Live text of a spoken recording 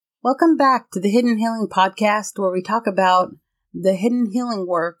Welcome back to the Hidden Healing Podcast, where we talk about the hidden healing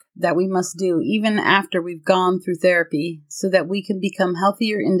work that we must do even after we've gone through therapy so that we can become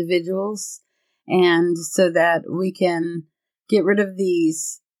healthier individuals and so that we can get rid of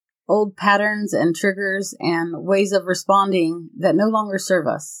these old patterns and triggers and ways of responding that no longer serve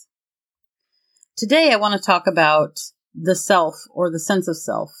us. Today, I want to talk about the self or the sense of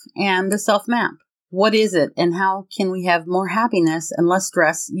self and the self map. What is it, and how can we have more happiness and less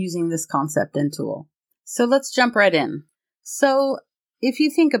stress using this concept and tool? So let's jump right in. So if you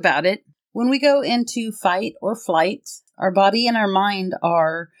think about it, when we go into fight or flight, our body and our mind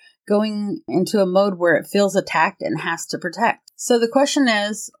are going into a mode where it feels attacked and has to protect. So the question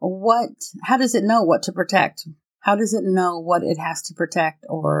is, how does it know what to protect? How does it know what it has to protect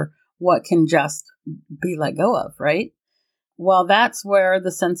or what can just be let go of, right? Well, that's where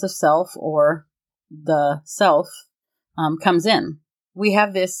the sense of self or the self comes in. We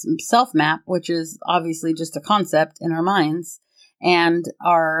have this self map, which is obviously just a concept in our minds, and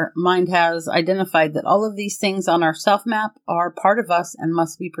our mind has identified that all of these things on our self map are part of us and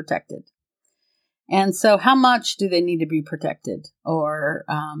must be protected. And so how much do they need to be protected? Or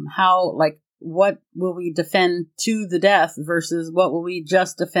what will we defend to the death versus what will we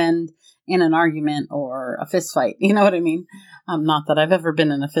just defend in an argument or a fist fight? You know what I mean? Not that I've ever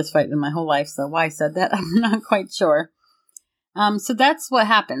been in a fist fight in my whole life, so why I said that, I'm not quite sure. So that's what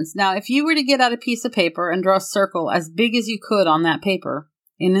happens. Now, if you were to get out a piece of paper and draw a circle as big as you could on that paper,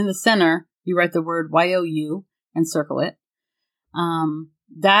 and in the center, you write the word YOU and circle it,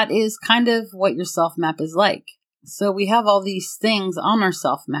 that is kind of what your self map is like. So we have all these things on our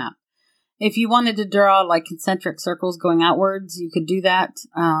self map. If you wanted to draw like concentric circles going outwards, you could do that.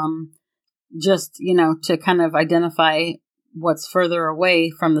 To kind of identify what's further away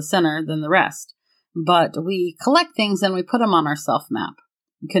from the center than the rest. But we collect things and we put them on our self map.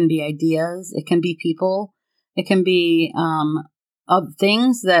 It can be ideas. It can be people. It can be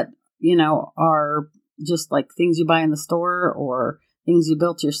things that, are just like things you buy in the store or things you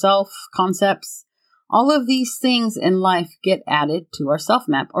built yourself, concepts. All of these things in life get added to our self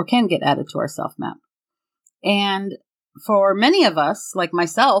map or can get added to our self map. And for many of us, like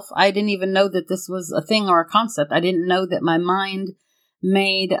myself, I didn't even know that this was a thing or a concept. I didn't know that my mind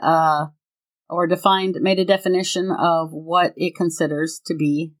made a definition of what it considers to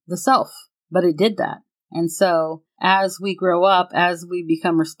be the self. But it did that. And so as we grow up, as we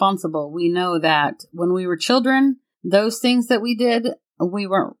become responsible, we know that when we were children, those things that we did, we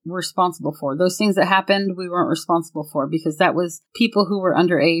weren't responsible for. Those things that happened, we weren't responsible for because that was people who were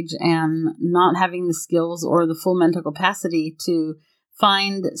underage and not having the skills or the full mental capacity to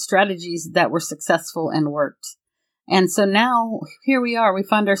find strategies that were successful and worked. And so now here we are, we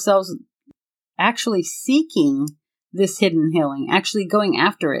find ourselves actually seeking this hidden healing, actually going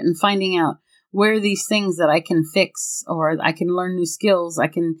after it and finding out where are these things that I can fix or I can learn new skills. I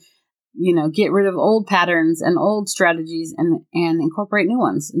can get rid of old patterns and old strategies and incorporate new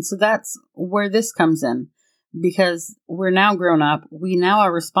ones. And so that's where this comes in because we're now grown up. We now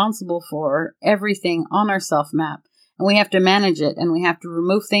are responsible for everything on our self map and we have to manage it and we have to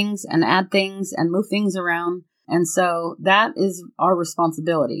remove things and add things and move things around. And so that is our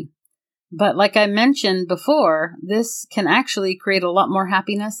responsibility. But like I mentioned before, this can actually create a lot more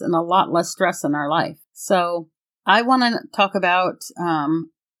happiness and a lot less stress in our life. So I want to talk about,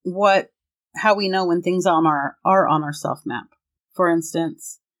 how we know when things are on our self map. For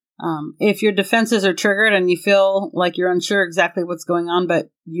instance, if your defenses are triggered and you feel like you're unsure exactly what's going on, but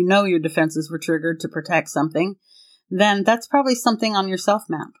you know your defenses were triggered to protect something, then that's probably something on your self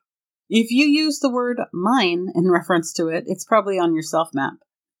map. If you use the word mine in reference to it, it's probably on your self map.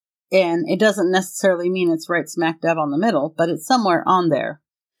 And it doesn't necessarily mean it's right smack dab on the middle, but it's somewhere on there.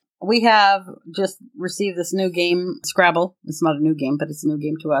 We have just received this new game, Scrabble. It's not a new game, but it's a new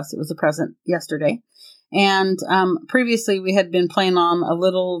game to us. It was a present yesterday. And previously we had been playing on a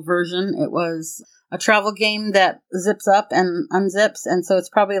little version. It was a travel game that zips up and unzips. And so it's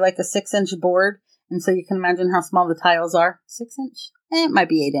probably like a 6-inch board. And so you can imagine how small the tiles are. 6 inch? It might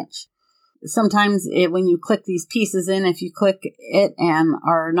be 8 inch. Sometimes when you click these pieces in, if you click it and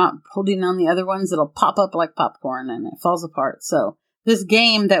are not holding on the other ones, it'll pop up like popcorn and it falls apart. So this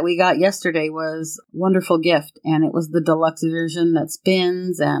game that we got yesterday was a wonderful gift, and it was the deluxe version that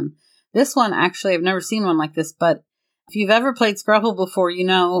spins. And this one, actually, I've never seen one like this, but if you've ever played Scrabble before, you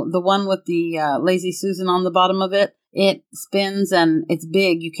know the one with the Lazy Susan on the bottom of it. It spins and it's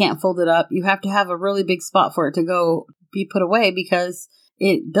big. You can't fold it up. You have to have a really big spot for it to go be put away because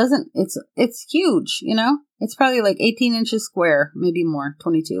it's huge, It's probably like 18 inches square, maybe more,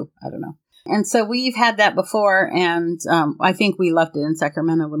 22. I don't know. And so we've had that before, and I think we left it in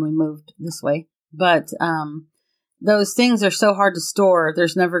Sacramento when we moved this way. But those things are so hard to store.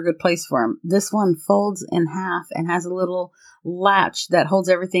 There's never a good place for them. This one folds in half and has a little latch that holds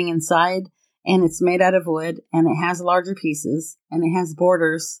everything inside, and it's made out of wood, and it has larger pieces, and it has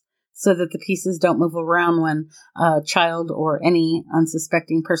borders so that the pieces don't move around when a child or any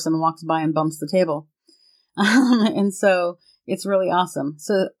unsuspecting person walks by and bumps the table. And so it's really awesome.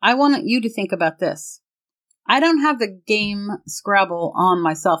 So I want you to think about this. I don't have the game Scrabble on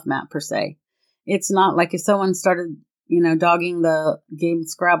my self map per se. It's not like if someone started, dogging the game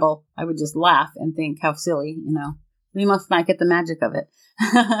Scrabble, I would just laugh and think how silly, we must not get the magic of it.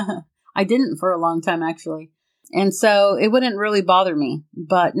 I didn't for a long time, actually. And so it wouldn't really bother me.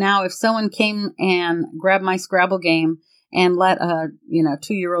 But now if someone came and grabbed my Scrabble game and let a,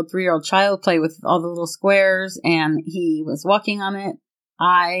 2-year-old, 3-year-old child play with all the little squares and he was walking on it,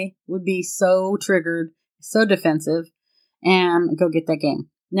 I would be so triggered, so defensive, and go get that game.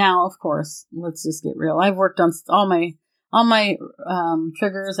 Now, of course, let's just get real. I've worked on all my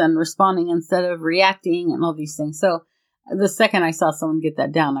triggers and responding instead of reacting and all these things. So the second I saw someone get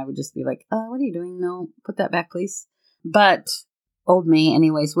that down, I would just be like, what are you doing? No, put that back, please. But old me,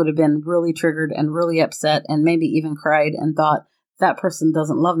 anyways, would have been really triggered and really upset and maybe even cried and thought that person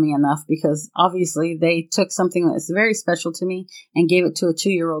doesn't love me enough because obviously they took something that's very special to me and gave it to a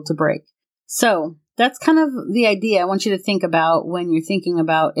 2-year-old to break. So that's kind of the idea I want you to think about when you're thinking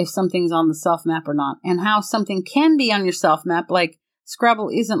about if something's on the self map or not, and how something can be on your self map. Like Scrabble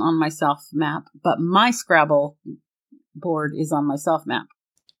isn't on my self map, but my Scrabble board is on my self map.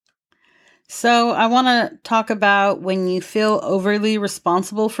 So I want to talk about when you feel overly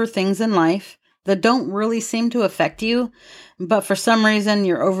responsible for things in life that don't really seem to affect you, but for some reason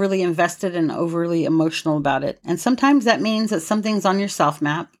you're overly invested and overly emotional about it. And sometimes that means that something's on your self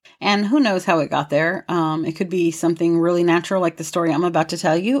map, and who knows how it got there. It could be something really natural like the story I'm about to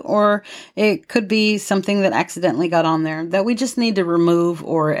tell you, or it could be something that accidentally got on there that we just need to remove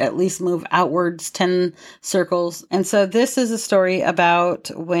or at least move outwards 10 circles. And so this is a story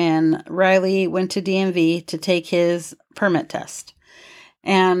about when Riley went to DMV to take his permit test.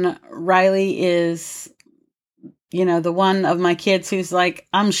 And Riley is, the one of my kids who's like,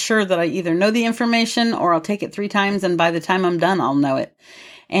 I'm sure that I either know the information or I'll take it 3 times and by the time I'm done, I'll know it.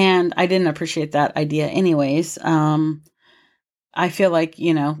 And I didn't appreciate that idea anyways. I feel like,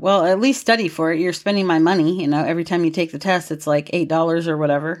 at least study for it. You're spending my money, every time you take the test, it's like $8 or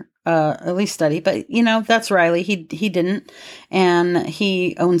whatever. At least study. But, that's Riley. He didn't. And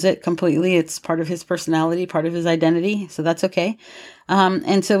he owns it completely. It's part of his personality, part of his identity. So that's okay.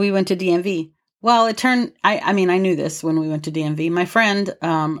 And so we went to DMV. Well, it turned, I knew this when we went to DMV. My friend,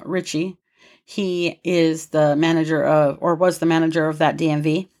 Richie, he is the manager was the manager of that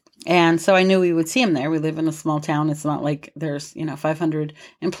DMV. And so I knew we would see him there. We live in a small town. It's not like there's, 500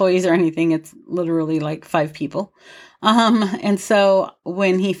 employees or anything. It's literally like 5 people. And so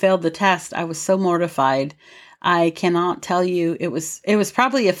when he failed the test, I was so mortified. I cannot tell you. It was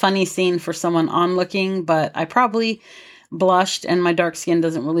probably a funny scene for someone onlooking, but I probably blushed, and my dark skin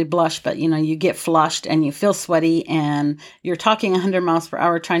doesn't really blush, but you get flushed and you feel sweaty and you're talking 100 miles per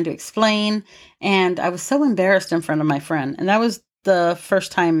hour trying to explain. And I was so embarrassed in front of my friend. And that was the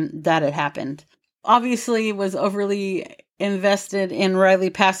first time that had happened. Obviously was overly invested in Riley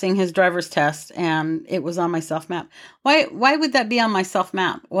passing his driver's test, and it was on my self map. Why would that be on my self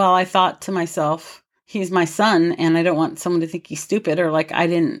map? Well, I thought to myself, he's my son and I don't want someone to think he's stupid, or like I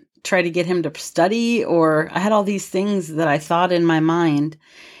didn't try to get him to study, or I had all these things that I thought in my mind.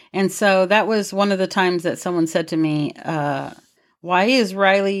 And so that was one of the times that someone said to me, why is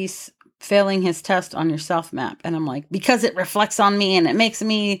Riley failing his test on your self map? And I'm like, because it reflects on me and it makes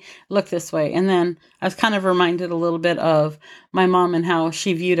me look this way. And then I was kind of reminded a little bit of my mom and how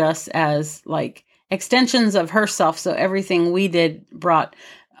she viewed us as like extensions of herself. So everything we did brought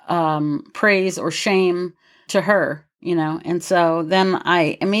praise or shame to her. And so then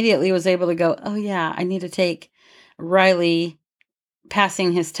I immediately was able to go, oh yeah, I need to take Riley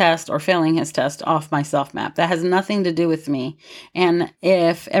passing his test or failing his test off my self map. That has nothing to do with me. And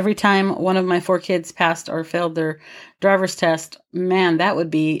if every time one of my 4 kids passed or failed their driver's test, man, that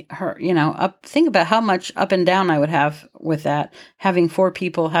would be her, think about how much up and down I would have with that, having 4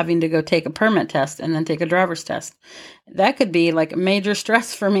 people having to go take a permit test and then take a driver's test. That could be like a major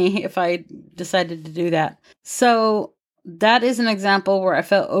stress for me if I decided to do that. So that is an example where I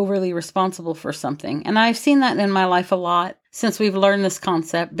felt overly responsible for something. And I've seen that in my life a lot since we've learned this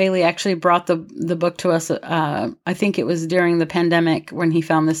concept. Bailey actually brought the book to us. I think it was during the pandemic when he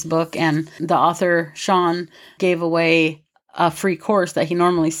found this book, and the author, Sean, gave away a free course that he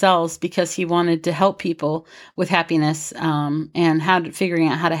normally sells because he wanted to help people with happiness and figuring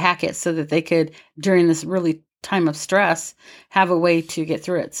out how to hack it so that they could, during this really time of stress, have a way to get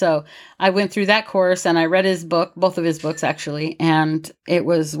through it. So I went through that course and I read his book, both of his books actually, and it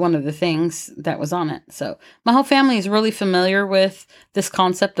was one of the things that was on it. So my whole family is really familiar with this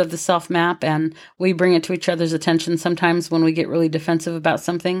concept of the self-map, and we bring it to each other's attention sometimes when we get really defensive about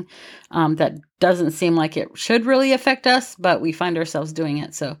something that doesn't seem like it should really affect us, but we find ourselves doing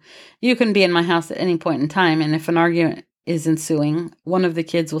it. So you can be in my house at any point in time, and if an argument is ensuing, one of the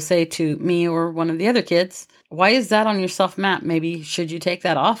kids will say to me or one of the other kids, "Why is that on your self-map? Maybe should you take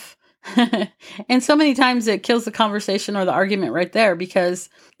that off?" And so many times it kills the conversation or the argument right there, because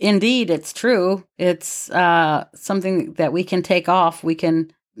indeed it's true. It's something that we can take off. We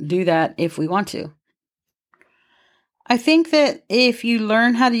can do that if we want to. I think that if you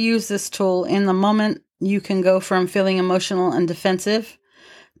learn how to use this tool in the moment, you can go from feeling emotional and defensive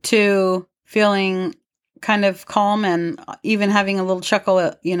to feeling kind of calm and even having a little chuckle,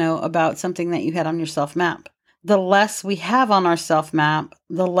 about something that you had on your self-map. The less we have on our self-map,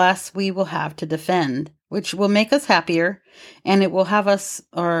 the less we will have to defend, which will make us happier, and it will help us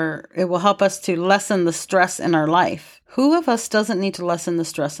to lessen the stress in our life. Who of us doesn't need to lessen the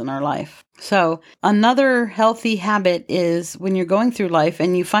stress in our life? So another healthy habit is when you're going through life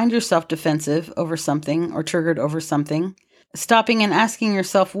and you find yourself defensive over something or triggered over something, stopping and asking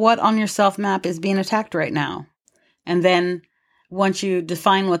yourself what on your self-map is being attacked right now. And then once you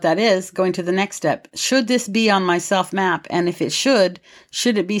define what that is, going to the next step. Should this be on my self-map? And if it should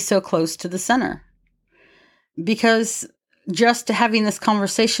it be so close to the center? Because just having this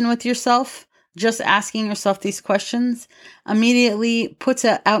conversation with yourself, just asking yourself these questions, immediately puts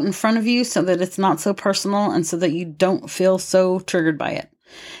it out in front of you so that it's not so personal and so that you don't feel so triggered by it.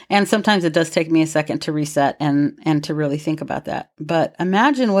 And sometimes it does take me a second to reset and to really think about that. But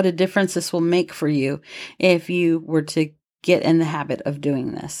imagine what a difference this will make for you if you were to get in the habit of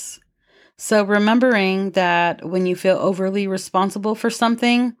doing this. So remembering that when you feel overly responsible for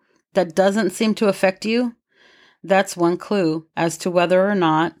something that doesn't seem to affect you, that's one clue as to whether or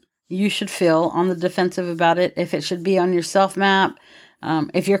not you should feel on the defensive about it, if it should be on your self-map.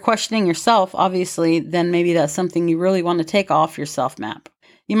 If you're questioning yourself, obviously, then maybe that's something you really want to take off your self-map.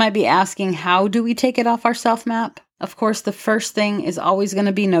 You might be asking, how do we take it off our self-map? Of course, the first thing is always going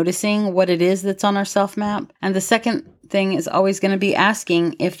to be noticing what it is that's on our self-map. And the second thing is always going to be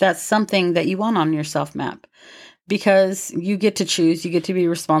asking if that's something that you want on your self-map. Because you get to choose, you get to be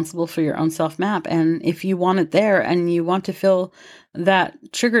responsible for your own self-map. And if you want it there and you want to feel that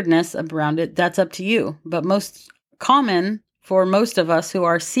triggeredness around it, that's up to you. But most common for most of us who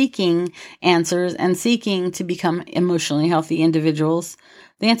are seeking answers and seeking to become emotionally healthy individuals,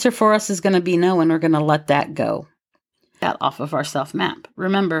 the answer for us is going to be no, and we're going to let that go. That off of our self-map.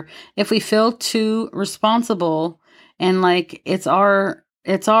 Remember, if we feel too responsible and like it's our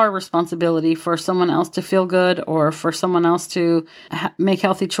responsibility for someone else to feel good or for someone else to make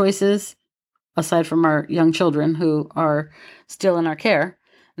healthy choices, aside from our young children who are still in our care,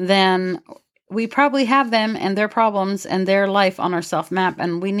 then we probably have them and their problems and their life on our self-map,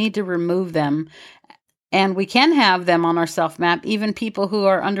 and we need to remove them. And we can have them on our self-map. Even people who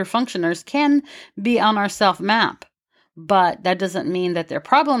are underfunctioners can be on our self-map. But that doesn't mean that their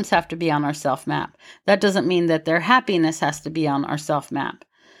problems have to be on our self-map. That doesn't mean that their happiness has to be on our self-map.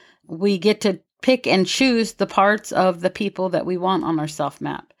 We get to pick and choose the parts of the people that we want on our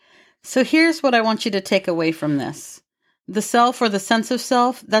self-map. So here's what I want you to take away from this. The self, or the sense of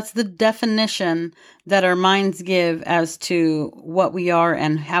self, that's the definition that our minds give as to what we are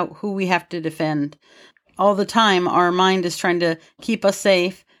and who we have to defend. All the time, our mind is trying to keep us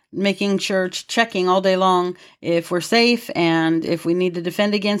safe, making sure, checking all day long if we're safe and if we need to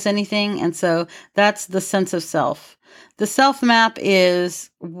defend against anything. And so that's the sense of self. The self map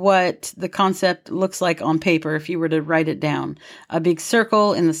is what the concept looks like on paper if you were to write it down. A big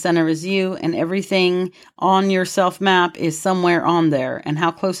circle in the center is you, and everything on your self map is somewhere on there. And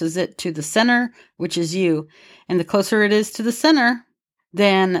how close is it to the center, which is you? And the closer it is to the center,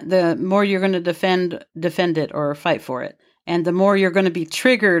 then the more you're going to defend it or fight for it. And the more you're going to be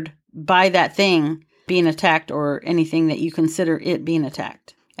triggered by that thing being attacked or anything that you consider it being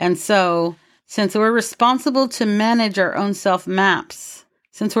attacked. And so, since we're responsible to manage our own self-maps,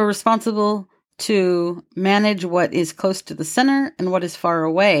 since we're responsible to manage what is close to the center and what is far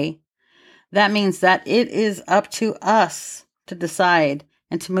away, that means that it is up to us to decide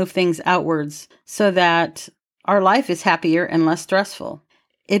and to move things outwards so that our life is happier and less stressful.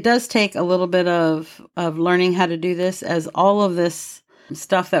 It does take a little bit of learning how to do this, as all of this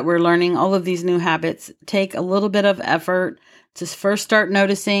stuff that we're learning, all of these new habits take a little bit of effort to first start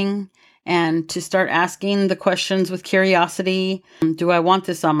noticing and to start asking the questions with curiosity. Do I want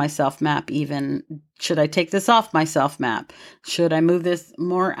this on my self map even? Should I take this off my self map? Should I move this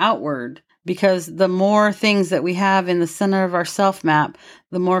more outward? Because the more things that we have in the center of our self map,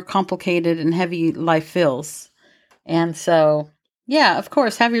 the more complicated and heavy life feels. And so, yeah, of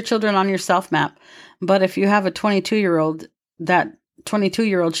course, have your children on your self map. But if you have a 22-year-old, that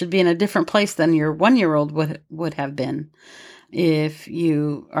 22-year-old should be in a different place than your 1-year-old would have been. If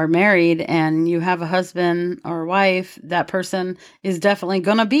you are married and you have a husband or wife, that person is definitely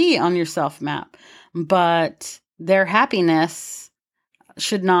going to be on your self map. But their happiness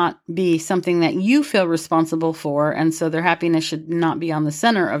should not be something that you feel responsible for. And so their happiness should not be on the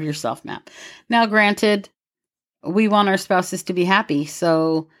center of your self map. Now, granted, we want our spouses to be happy.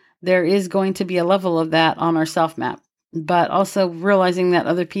 So there is going to be a level of that on our self map. But also realizing that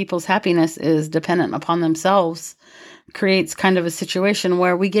other people's happiness is dependent upon themselves creates kind of a situation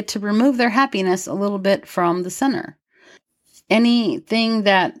where we get to remove their happiness a little bit from the center. Anything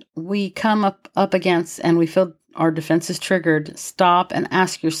that we come up against and we feel our defense is triggered, stop and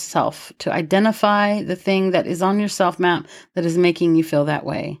ask yourself to identify the thing that is on your self map that is making you feel that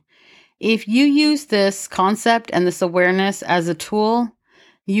way. If you use this concept and this awareness as a tool,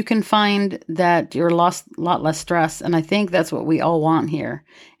 you can find that you're a lot less stress. And I think that's what we all want here.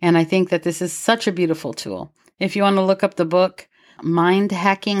 And I think that this is such a beautiful tool. If you want to look up the book, Mind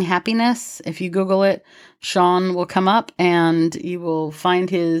Hacking Happiness, if you Google it, Sean will come up and you will find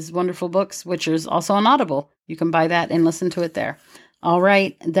his wonderful books, which is also on Audible. You can buy that and listen to it there. All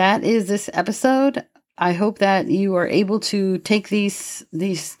right, that is this episode. I hope that you are able to take these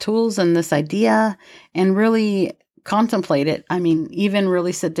tools and this idea and really contemplate it. I mean, even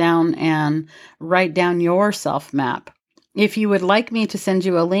really sit down and write down your self map. If you would like me to send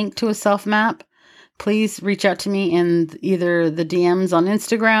you a link to a self map, please reach out to me in either the DMs on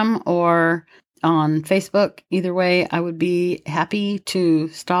Instagram or on Facebook. Either way, I would be happy to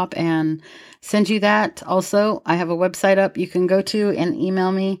stop and send you that. Also, I have a website up you can go to and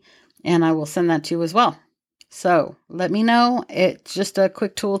email me, and I will send that to you as well. So let me know. It's just a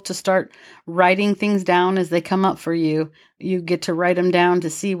quick tool to start writing things down as they come up for you. You get to write them down to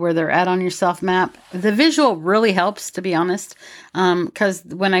see where they're at on your self map. The visual really helps, to be honest, because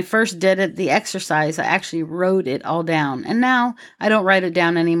when I first did it, the exercise, I actually wrote it all down. And now I don't write it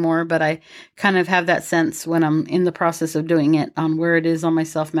down anymore, but I kind of have that sense when I'm in the process of doing it on where it is on my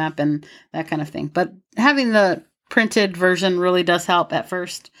self map and that kind of thing. But having the printed version really does help at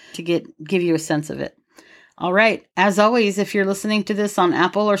first to give you a sense of it. All right. As always, if you're listening to this on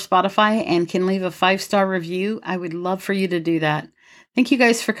Apple or Spotify and can leave a 5-star review, I would love for you to do that. Thank you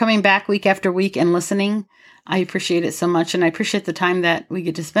guys for coming back week after week and listening. I appreciate it so much. And I appreciate the time that we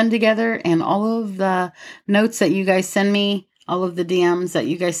get to spend together and all of the notes that you guys send me, all of the DMs that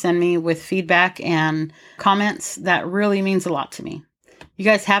you guys send me with feedback and comments. That really means a lot to me. You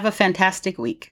guys have a fantastic week.